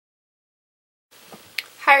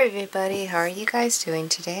Hi everybody, how are you guys doing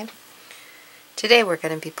today? Today we're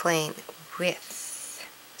going to be playing with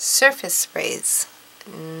surface sprays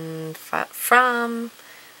from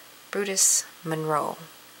Brutus Monroe.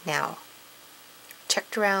 Now,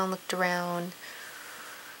 checked around, looked around.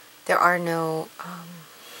 There are no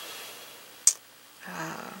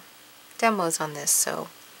demos on this, so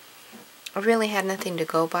I really had nothing to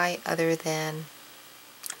go by other than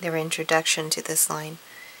their introduction to this line,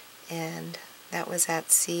 and that was at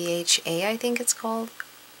CHA, I think it's called.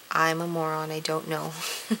 I'm a moron, I don't know.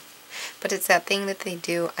 But it's that thing that they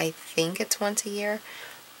do, I think it's once a year.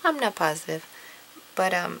 I'm not positive.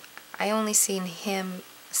 But I only seen him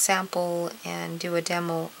sample and do a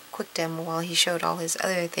demo, quick demo, while he showed all his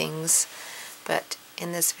other things. But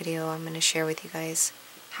in this video I'm going to share with you guys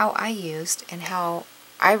how I used and how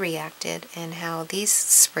I reacted and how these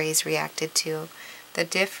sprays reacted to the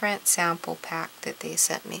different sample pack that they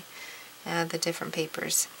sent me. The different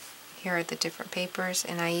papers. Here are the different papers,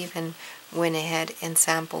 and I even went ahead and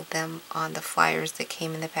sampled them on the flyers that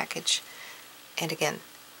came in the package. And again,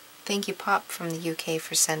 thank you Pop from the UK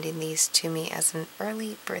for sending these to me as an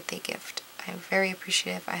early birthday gift. I'm very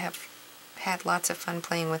appreciative. I have had lots of fun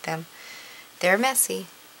playing with them. They're messy,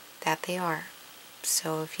 that they are.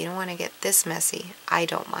 So if you don't want to get this messy, I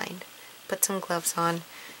don't mind. Put some gloves on,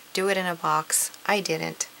 do it in a box. I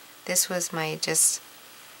didn't. This was my just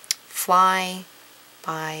fly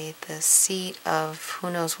by the seat of who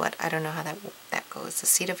knows what. I don't know how that goes. The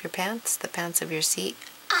seat of your pants? The pants of your seat?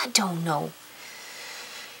 I don't know.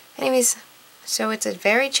 Anyways, so it's a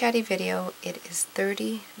very chatty video. It is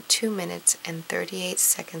 32 minutes and 38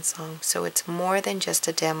 seconds long. So it's more than just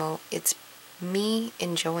a demo. It's me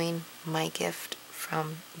enjoying my gift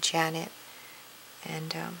from Janet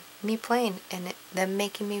and me playing and them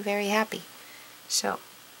making me very happy. So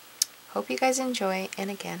hope you guys enjoy,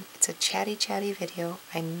 and again, it's a chatty video.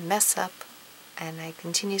 I mess up and I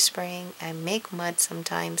continue spraying. I make mud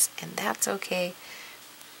sometimes, and that's okay.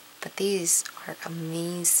 But these are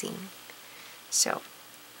amazing. So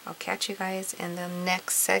I'll catch you guys in the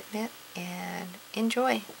next segment and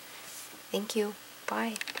enjoy. Thank you.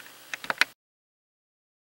 Bye.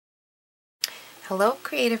 Hello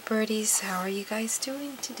creative birdies. How are you guys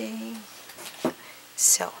doing today?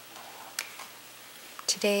 So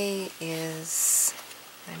today is,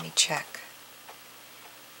 let me check,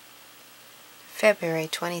 February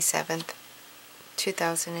 27th,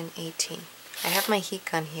 2018. I have my heat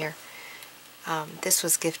gun here. This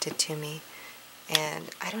was gifted to me, and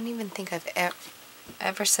I don't even think I've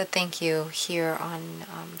ever said thank you here on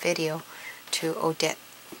video to Odette.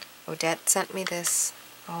 Odette sent me this,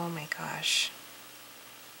 oh my gosh,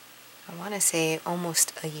 I want to say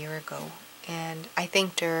almost a year ago, and I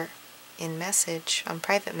thanked her in message, on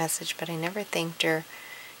private message, but I never thanked her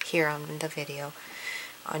here on the video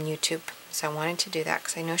on YouTube. So I wanted to do that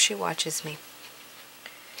because I know she watches me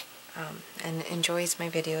and enjoys my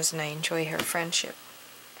videos, and I enjoy her friendship.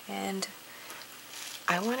 And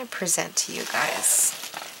I want to present to you guys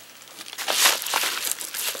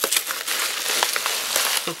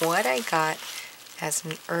what I got as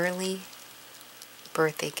an early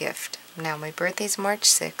birthday gift. Now my birthday's March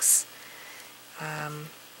 6th.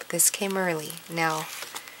 This came early. Now,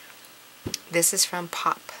 this is from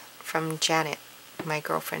Pop, from Janet, my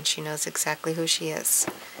girlfriend. She knows exactly who she is.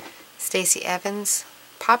 Stacey Evans.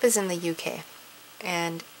 Pop is in the UK,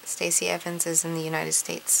 and Stacey Evans is in the United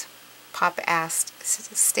States. Pop asked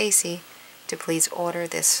Stacey to please order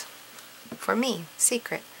this for me,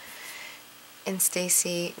 secret. And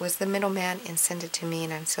Stacey was the middleman and sent it to me,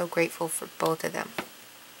 and I'm so grateful for both of them.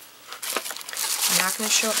 I'm not going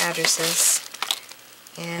to show addresses.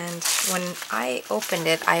 And when I opened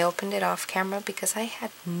it off camera because I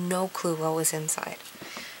had no clue what was inside.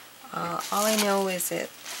 All I know is it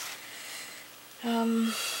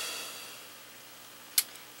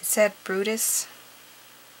said Brutus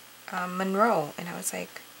Monroe, and I was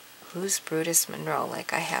like, who's Brutus Monroe?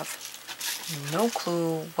 Like, I have no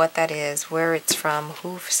clue what that is, where it's from,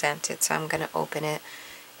 who sent it, so I'm going to open it,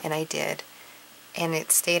 and I did. And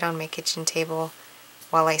it stayed on my kitchen table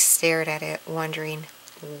while I stared at it, wondering,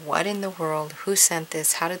 what in the world? Who sent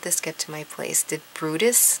this? How did this get to my place? Did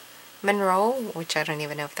Brutus Monroe, which I don't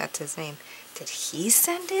even know if that's his name, did he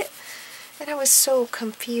send it? And I was so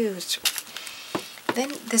confused.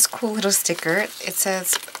 Then this cool little sticker, it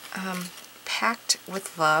says, packed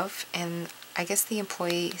with love, and I guess the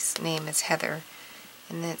employee's name is Heather,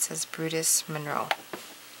 and then it says Brutus Monroe.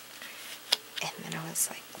 And then I was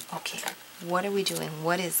like, okay, what are we doing?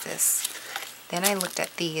 What is this? Then I looked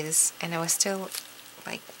at these, and I was still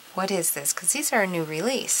like, what is this? Because these are a new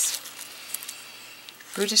release.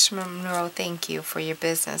 Brutus Monroe, thank you for your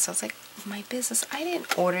business. I was like, my business? I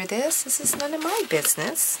didn't order this. This is none of my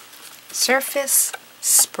business. Surface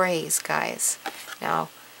sprays, guys. Now,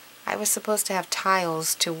 I was supposed to have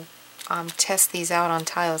tiles to test these out on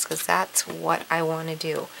tiles because that's what I want to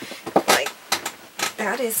do. Like,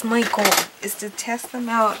 that is my goal, is to test them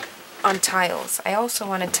out on tiles. I also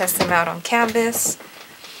want to test them out on canvas,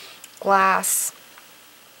 glass.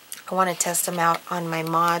 I want to test them out on my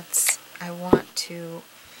mods. I want to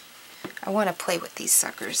play with these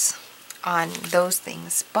suckers on those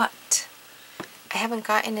things, but I haven't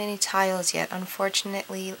gotten any tiles yet.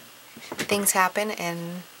 Unfortunately, things happen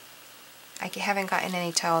and I haven't gotten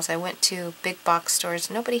any tiles. I went to big box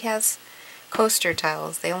stores. Nobody has coaster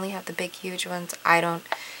tiles. They only have the big, huge ones. I don't.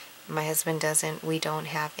 My husband doesn't. We don't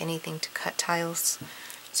have anything to cut tiles.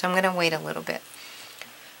 So I'm going to wait a little bit.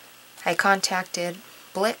 I contacted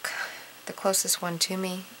Blick, the closest one to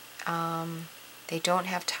me. They don't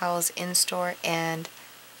have tiles in store, and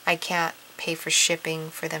I can't pay for shipping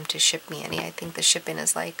for them to ship me any. I think the shipping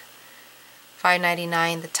is like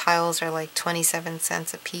 $5.99. The tiles are like 27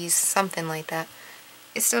 cents a piece, something like that.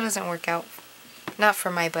 It still doesn't work out. Not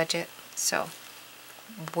for my budget. So,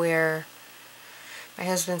 where my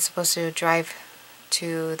husband's supposed to drive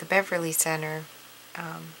to the Beverly Center,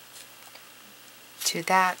 to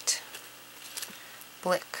that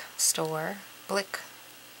Blick store,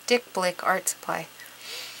 Dick Blick Art Supply.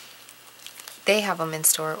 They have them in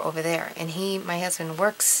store over there, and my husband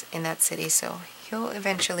works in that city, so he'll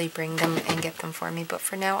eventually bring them and get them for me. But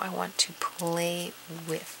for now, I want to play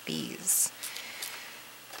with these.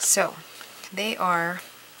 So, they are,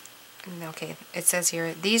 okay, it says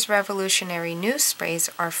here, these revolutionary new sprays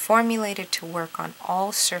are formulated to work on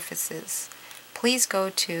all surfaces. Please go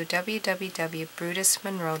to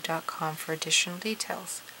www.brutusmonroe.com for additional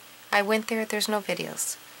details. I went there, there's no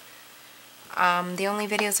videos. The only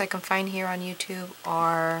videos I can find here on YouTube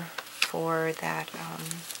are for that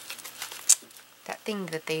thing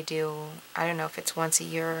that they do. I don't know if it's once a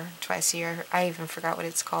year or twice a year. I even forgot what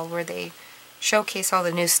it's called, where they showcase all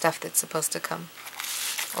the new stuff that's supposed to come.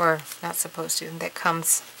 Or not supposed to, that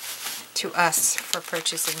comes to us for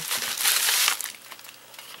purchasing.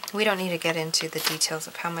 We don't need to get into the details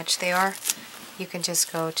of how much they are. You can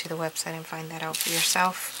just go to the website and find that out for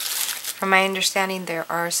yourself. From my understanding, there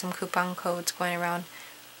are some coupon codes going around.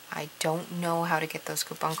 I don't know how to get those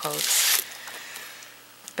coupon codes,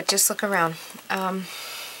 but just look around.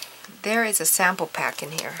 There is a sample pack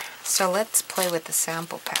in here, so let's play with the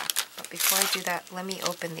sample pack. But before I do that, let me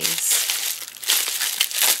open these.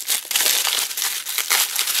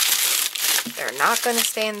 They're not going to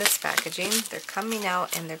stay in this packaging. They're coming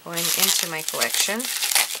out and they're going into my collection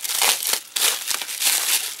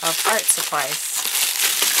of art supplies.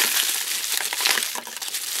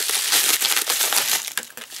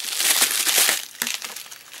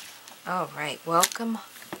 Alright, welcome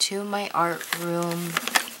to my art room,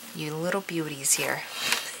 you little beauties here.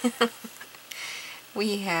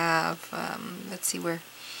 We have, let's see where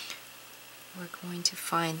we're going to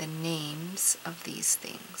find the names of these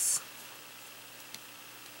things.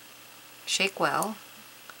 Shake well.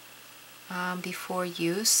 Before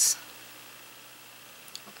use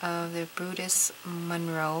of the Brutus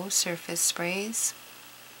Monroe surface sprays.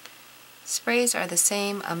 Sprays are the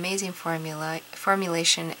same amazing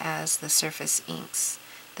formulation as the surface inks.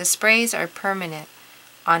 The sprays are permanent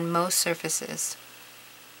on most surfaces.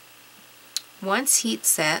 Once heat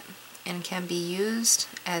set, and can be used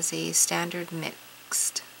as a standard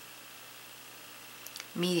mixed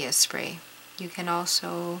media spray. You can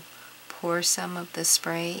also pour some of the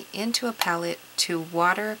spray into a palette to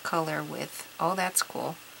watercolor with. Oh, that's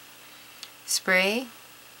cool. Spray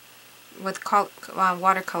with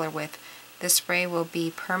watercolor with. The spray will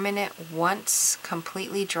be permanent once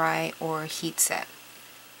completely dry or heat set.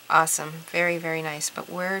 Awesome. Very, very nice. But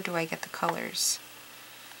where do I get the colors?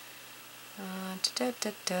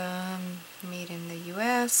 Made in the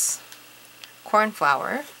U.S.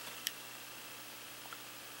 Cornflower.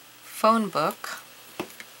 Phone book.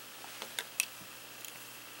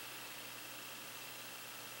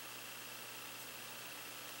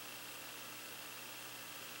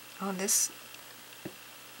 Oh, this...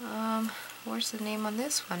 where's the name on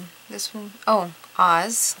this one? This one, oh,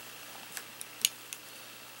 Oz.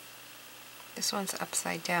 This one's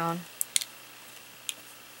upside down.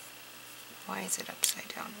 Why is it upside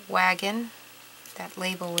down? Wagon. That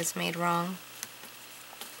label was made wrong.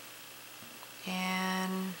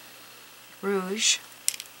 And Rouge.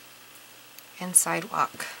 And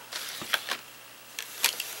Sidewalk.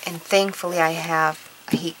 And thankfully I have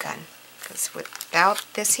a heat gun. Because without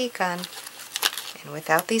this heat gun, And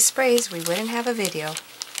without these sprays, we wouldn't have a video.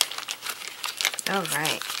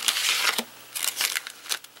 Alright.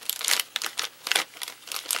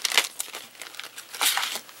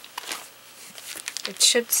 It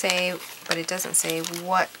should say, but it doesn't say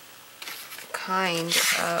what kind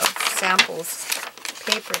of samples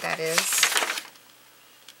paper that is.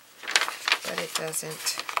 But it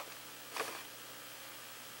doesn't.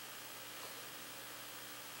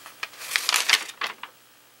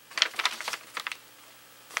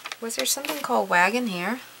 Was there something called wagon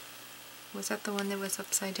here? Was that the one that was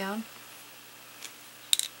upside down?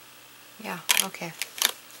 Yeah, okay.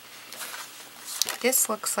 This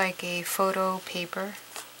looks like a photo paper.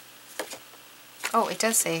 Oh, it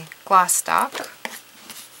does say gloss stock.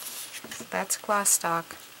 So that's gloss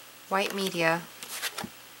stock, white media,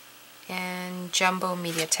 and jumbo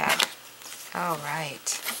media tag. Alright.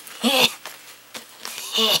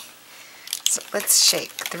 So let's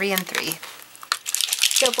shake 3 and 3.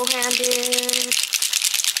 Double-handed.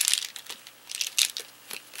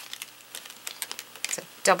 It's a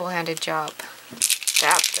double-handed job.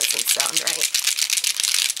 That doesn't sound right.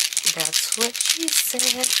 That's what she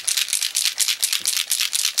said.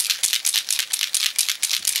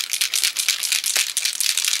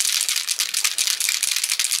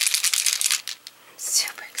 I'm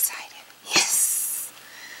super excited. Yes!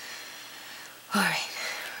 Alright.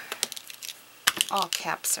 All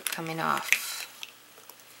caps are coming off.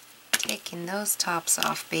 Taking those tops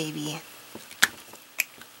off, baby.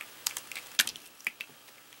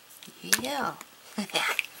 Yeah.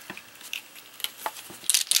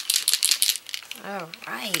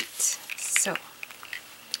 Alright. So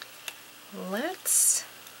let's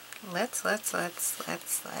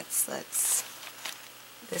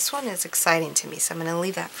this one is exciting to me, so I'm going to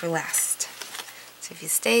leave that for last. So if you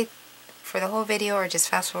stay for the whole video or just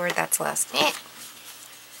fast forward, that's last.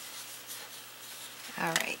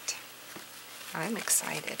 Alright. I'm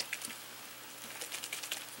excited.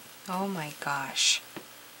 Oh my gosh.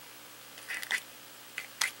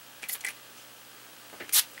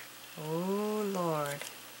 Oh Lord.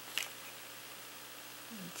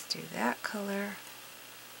 Let's do that color.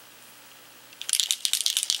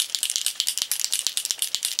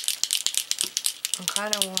 I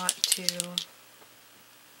kind of want to,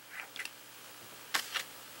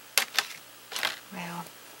 well,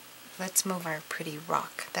 let's move our pretty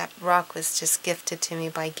rock. That rock was just gifted to me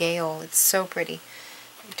by Gail. It's so pretty.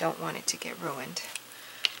 I don't want it to get ruined.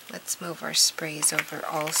 Let's move our sprays over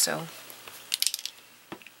also.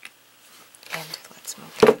 And let's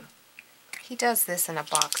move him. He does this in a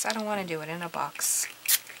box. I don't want to do it in a box.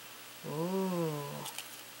 Ooh.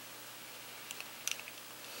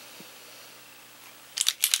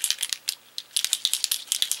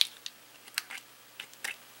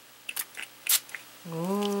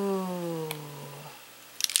 Ooh.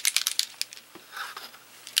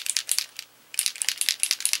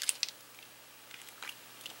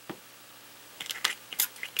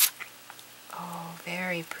 Oh,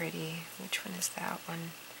 very pretty. Which one is that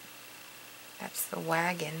one? That's the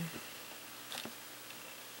wagon.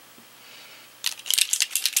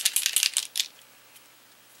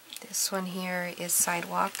 This one here is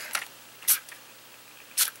sidewalk.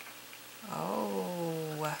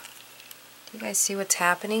 Oh. Do you guys see what's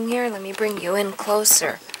happening here? Let me bring you in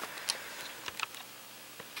closer.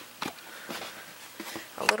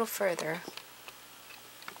 A little further.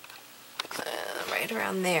 Right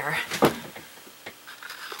around there.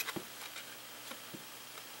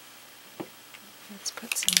 Let's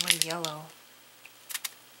put some more yellow.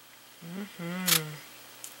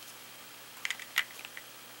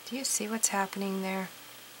 Do you see what's happening there?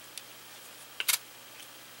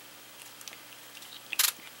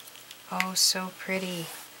 Oh, so pretty.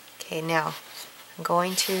 Okay, now I'm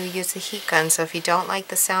going to use the heat gun, so if you don't like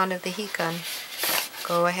the sound of the heat gun,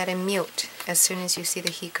 go ahead and mute. As soon as you see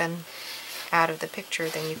the heat gun out of the picture,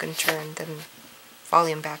 then you can turn the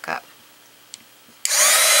volume back up.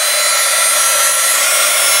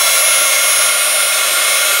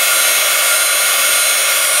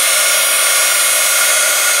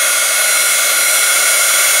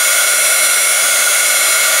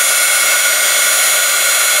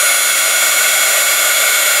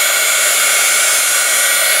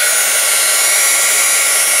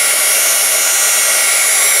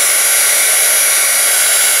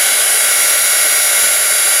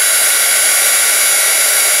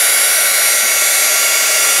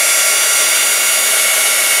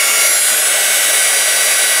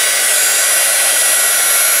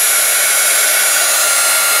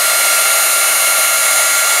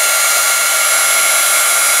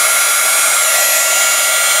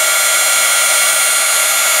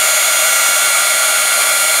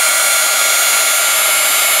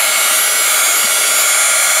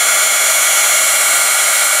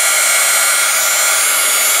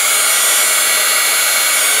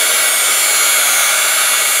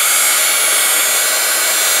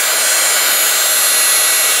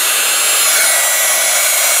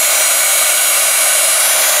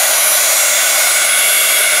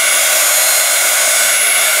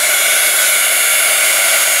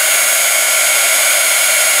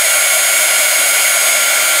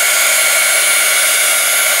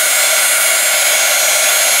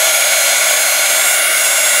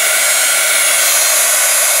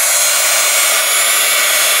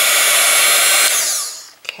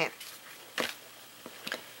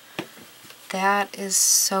 is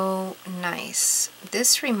so nice.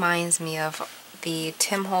 This reminds me of the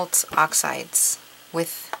Tim Holtz oxides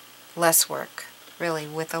with less work. Really,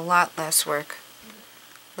 with a lot less work.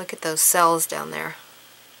 Look at those cells down there.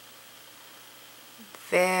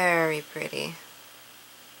 Very pretty.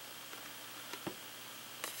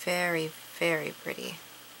 Very, very pretty.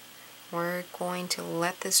 We're going to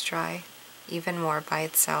let this dry even more by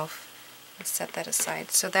itself. Let's set that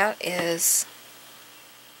aside. So that is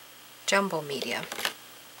jumbo media.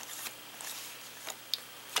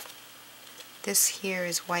 This here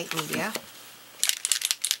is white media.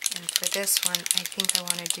 And for this one, I think I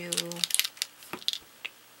want to do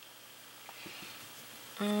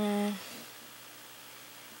I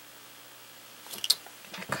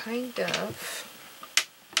kind of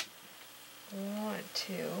want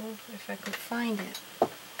to, if I could find it.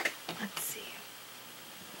 Let's see.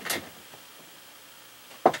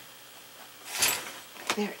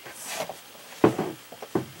 There it is.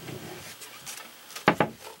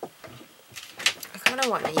 I kind of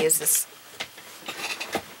want to use this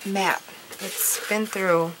mat. It's been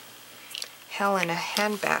through hell in a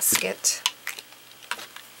handbasket,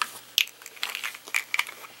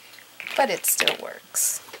 but it still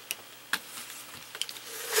works.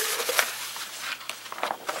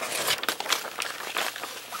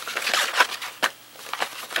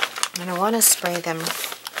 And I want to spray them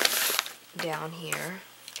down here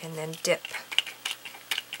and then dip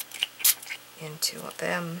into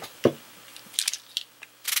them.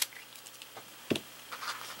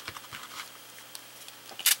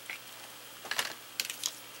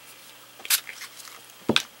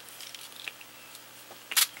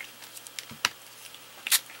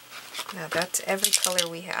 Now that's every color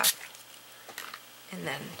we have. And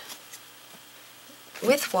then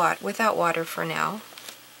without water for now.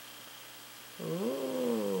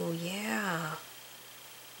 Ooh, yeah.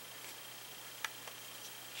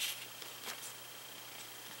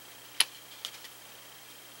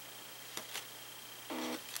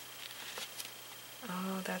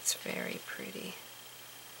 Oh, that's very pretty.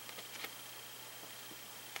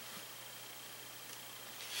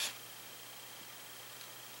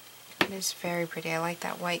 It is very pretty. I like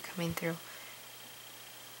that white coming through.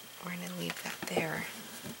 We're going to leave that there.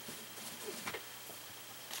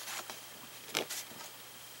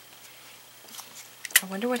 I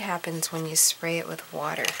wonder what happens when you spray it with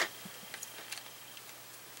water.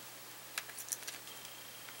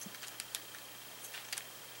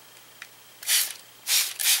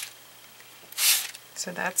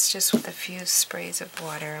 So that's just with a few sprays of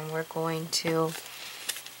water, and we're going to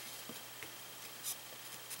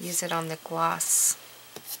use it on the gloss.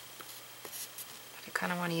 But I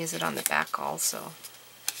kind of want to use it on the back also.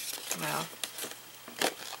 Well,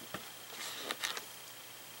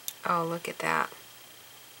 oh, look at that.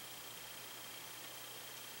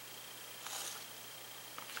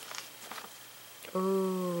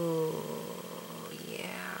 Ooh,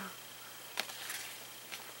 yeah.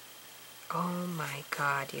 Oh my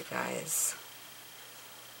God, you guys.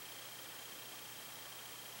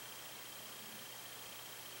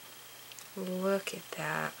 Look at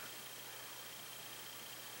that.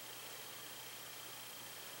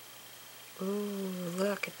 Ooh,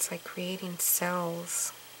 look, it's like creating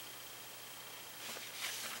cells.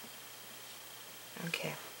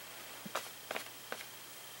 Okay.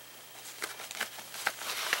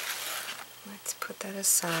 Let's put that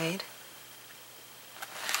aside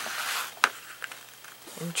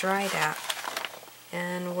and dry that.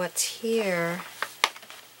 And what's here,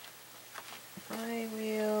 I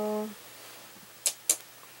will...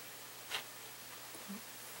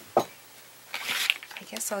 I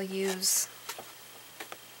guess I'll use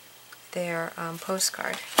their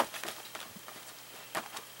postcard.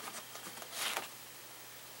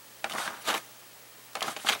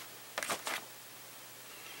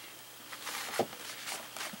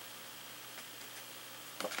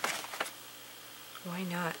 Why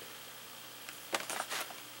not?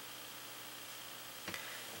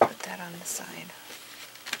 Put that on the side.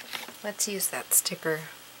 Let's use that sticker.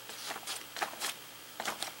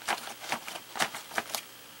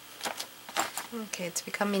 Okay, it's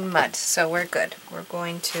becoming mud, so we're good. We're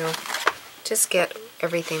going to just get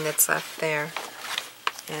everything that's left there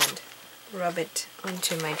and rub it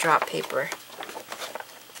onto my drop paper.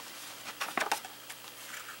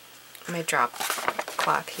 My drop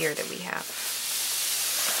cloth here that we have.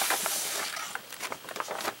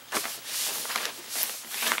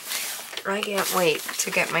 I can't wait to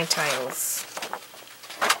get my tiles.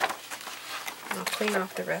 I'll clean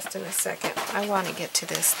off the rest in a second. I want to get to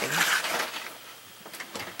this thing.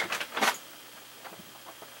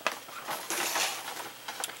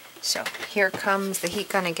 So here comes the heat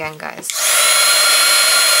gun again, guys.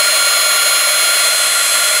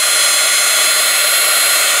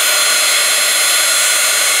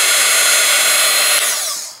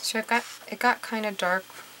 So it got kind of dark,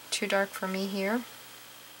 too dark for me here.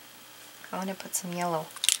 I want to put some yellow,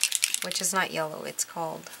 which is not yellow, it's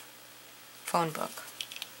called phone book.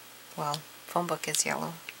 Well, phone book is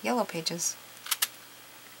yellow. Yellow pages.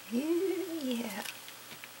 Yeah.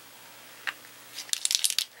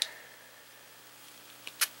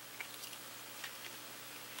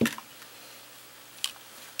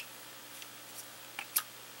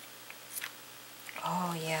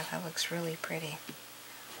 Oh yeah, that looks really pretty.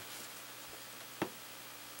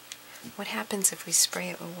 What happens if we spray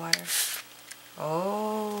it with water?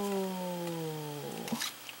 Oh.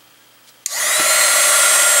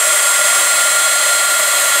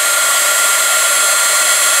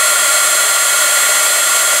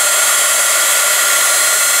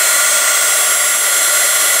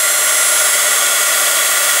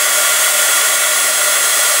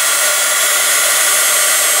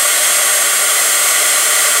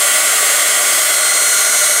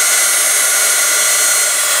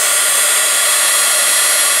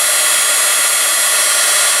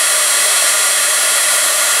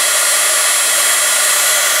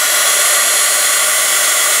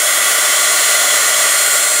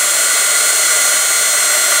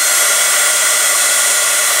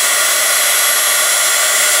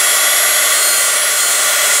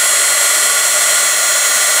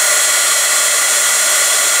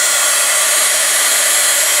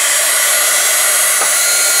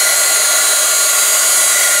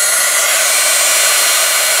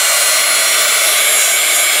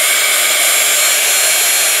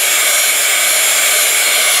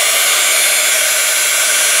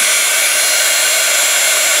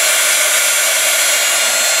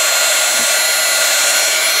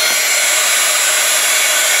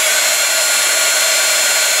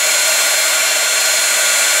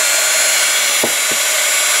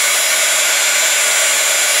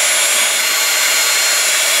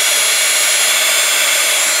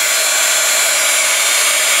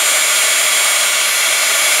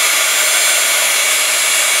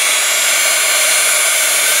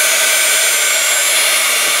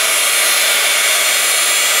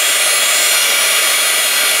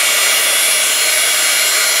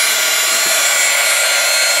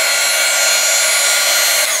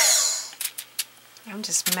 I'm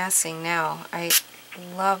just messing now. I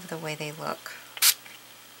love the way they look.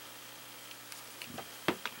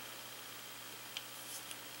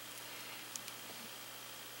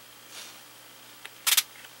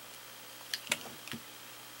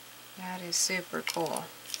 That is super cool.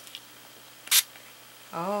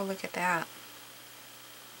 Oh, look at that.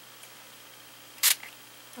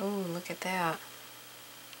 Oh, look at that.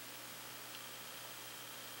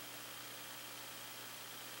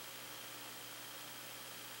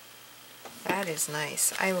 That is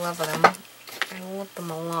nice. I love them. I love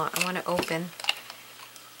them a lot. I want to open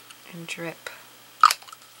and drip.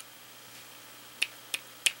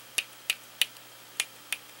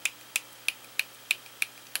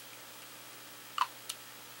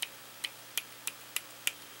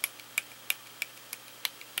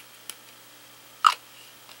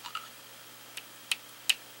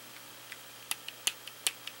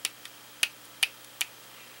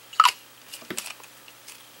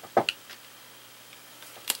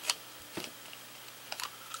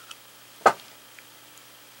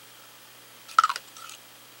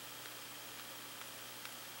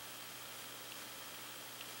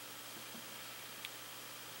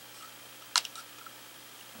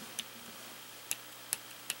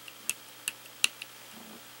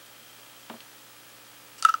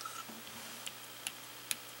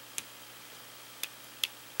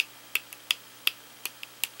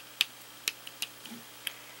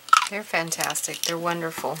 They're fantastic. They're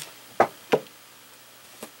wonderful.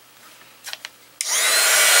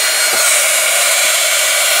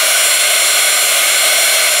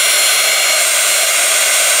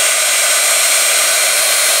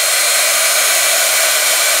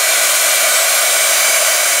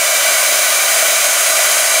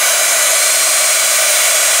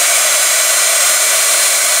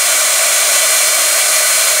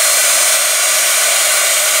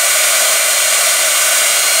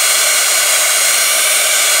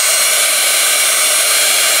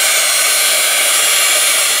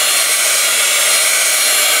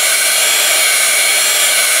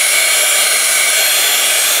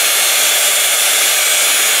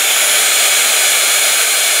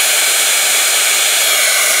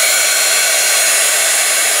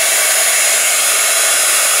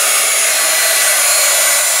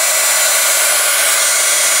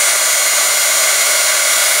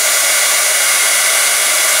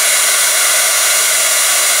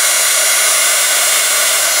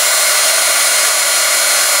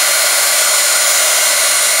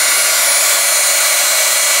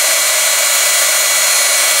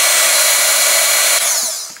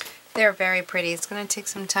 They're very pretty. It's going to take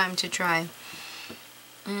some time to dry.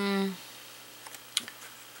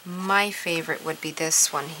 My favorite would be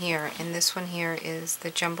this one here, and this one here is the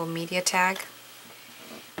Jumbo Media Tag.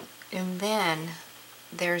 And then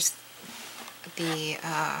there's the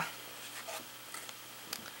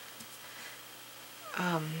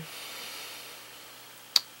I'm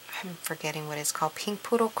forgetting what it's called. Pink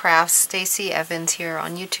Poodle Crafts. Stacy Evans here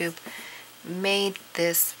on YouTube made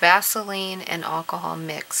this Vaseline and alcohol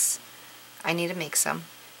mix. I need to make some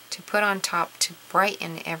to put on top to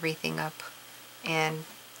brighten everything up, and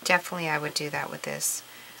definitely I would do that with this.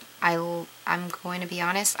 I'm going to be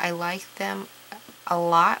honest, I liked them a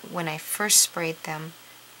lot when I first sprayed them,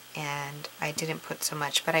 and I didn't put so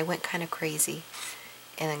much, but I went kind of crazy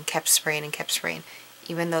and then kept spraying and kept spraying,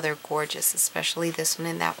 even though they're gorgeous, especially this one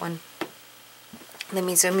and that one. Let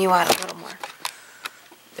me zoom you out a little more.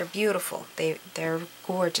 They're beautiful. They're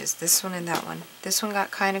gorgeous. This one and that one. This one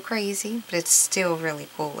got kind of crazy, but it's still really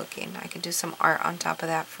cool looking. I could do some art on top of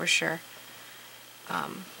that for sure.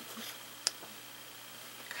 Kind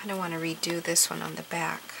of want to redo this one on the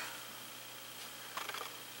back.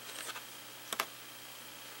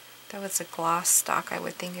 If that was a gloss stock, I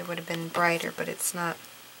would think it would have been brighter, but it's not.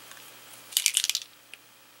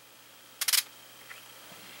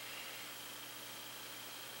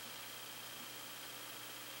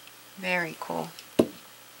 Very cool.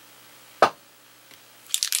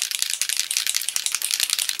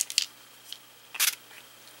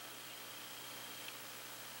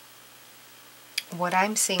 What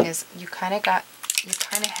I'm seeing is you kind of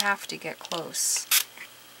have to get close.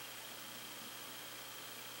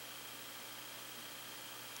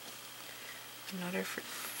 In order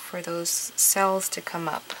for those cells to come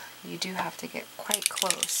up, you do have to get quite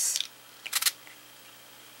close.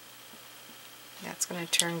 That's going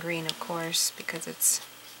to turn green, of course, because it's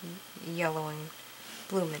yellow and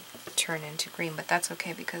bloom and turn into green, but that's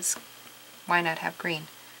okay because why not have green?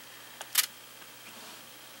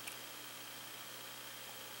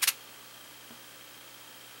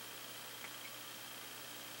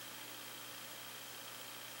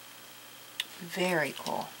 Very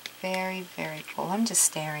cool. Very, very cool. I'm just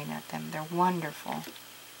staring at them. They're wonderful.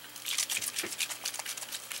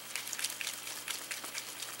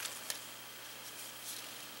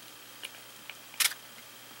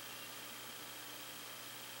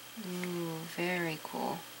 Ooh, very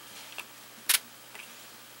cool.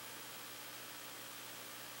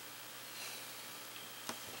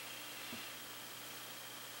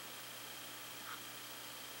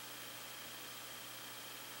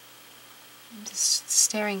 I'm just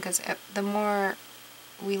staring because the more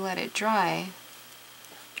we let it dry,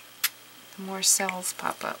 the more cells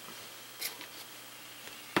pop up.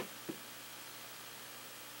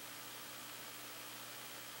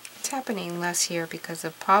 It's happening less here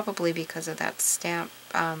probably because of that stamp,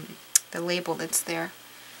 the label that's there.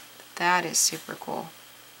 That is super cool.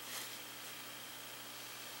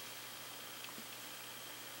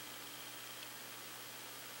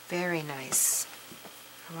 Very nice.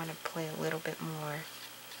 I want to play a little bit more,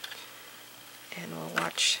 and we'll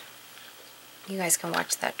watch. You guys can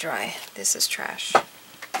watch that dry. This is trash.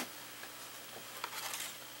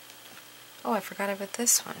 Oh, I forgot about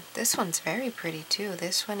this one. This one's very pretty too.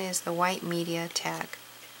 This one is the white media tag.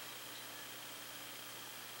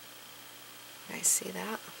 You guys see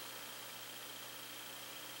that?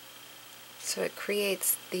 So it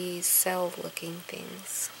creates these cell looking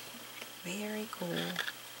things. Very cool.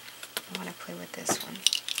 I want to play with this one.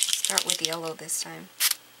 Start with yellow this time.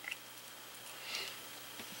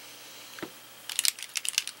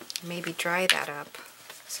 Maybe dry that up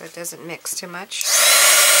so it doesn't mix too much.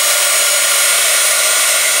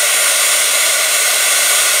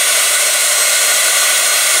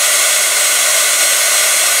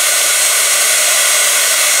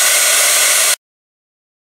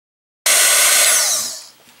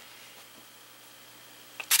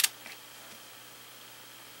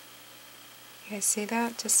 You guys see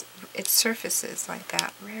that? Just it surfaces like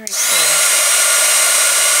that. Very cool.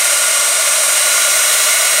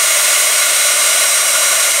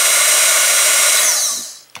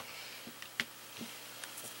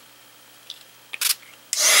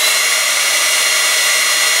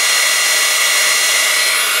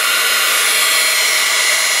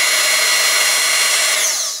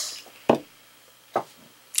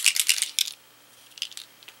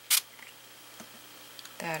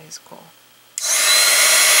 That is cool.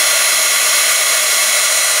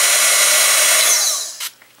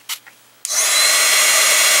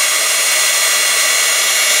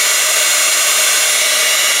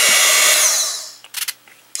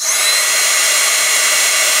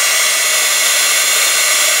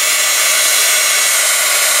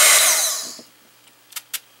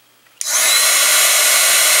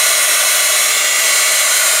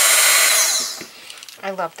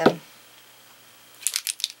 love them.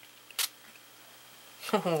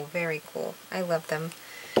 Oh, very cool. I love them.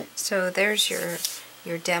 So there's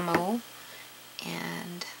your demo,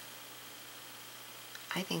 and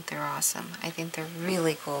I think they're awesome. I think they're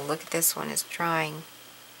really cool. Look at this one, it's drying.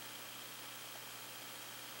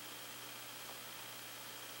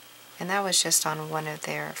 And that was just on one of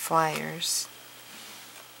their flyers.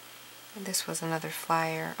 And this was another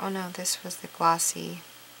flyer. Oh no, this was the glossy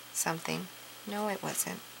something. No, it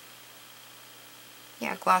wasn't.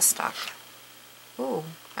 Yeah, gloss stock. Ooh,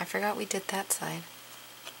 I forgot we did that side.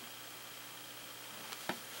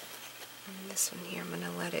 And this one here, I'm going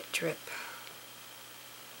to let it drip.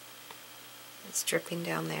 It's dripping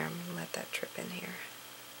down there. I'm going to let that drip in here.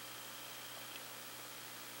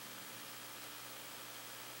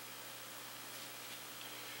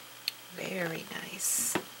 Very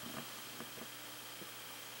nice.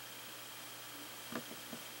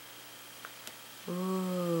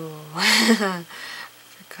 Ooh, I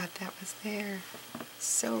forgot that was there.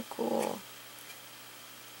 So cool.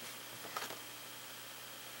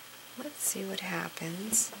 Let's see what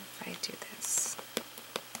happens if I do this.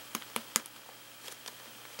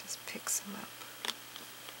 Just pick some up.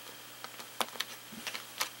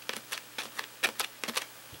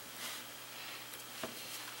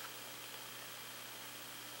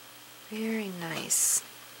 Very nice.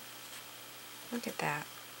 Look at that.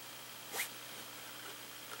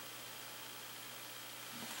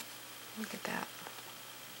 Look at that.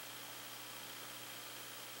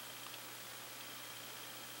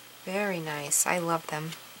 Very nice. I love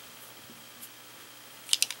them.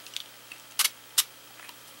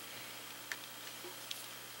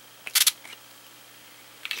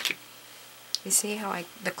 You see how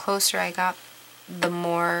the closer I got, the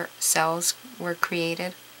more cells were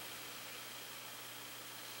created?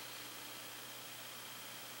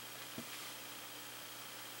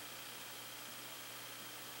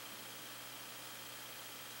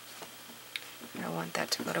 I don't want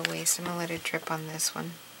that to go to waste. I'm going to let it drip on this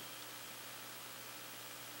one.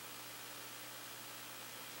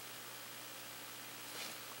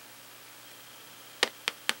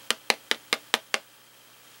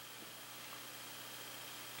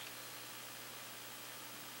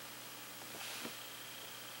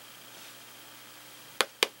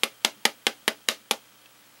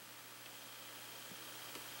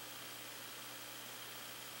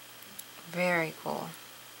 Very cool.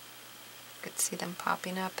 You could see them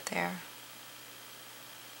popping up there.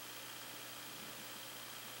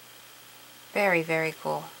 Very, very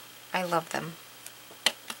cool. I love them.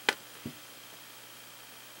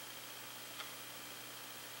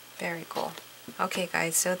 Very cool. Okay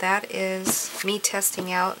guys, so that is me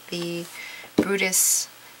testing out the Brutus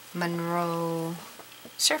Monroe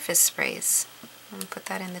surface sprays. I'm going to put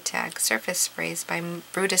that in the tag. Surface sprays by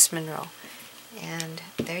Brutus Monroe. And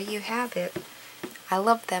there you have it. I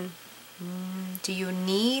love them. Do you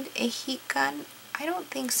need a heat gun? I don't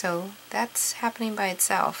think so. That's happening by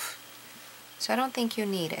itself. So I don't think you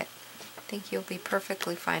need it. I think you'll be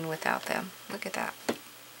perfectly fine without them. Look at that.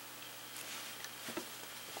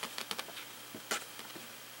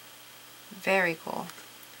 Very cool.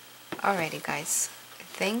 Alrighty guys.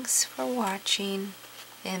 Thanks for watching.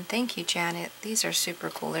 And thank you, Janet. These are super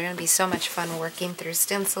cool. They're going to be so much fun working through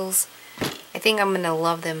stencils. I think I'm going to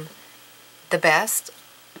love them the best.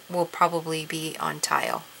 Will probably be on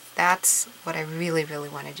tile. That's what I really, really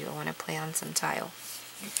want to do. I want to play on some tile.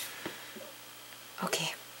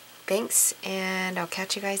 Okay. Thanks, and I'll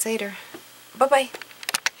catch you guys later. Bye-bye.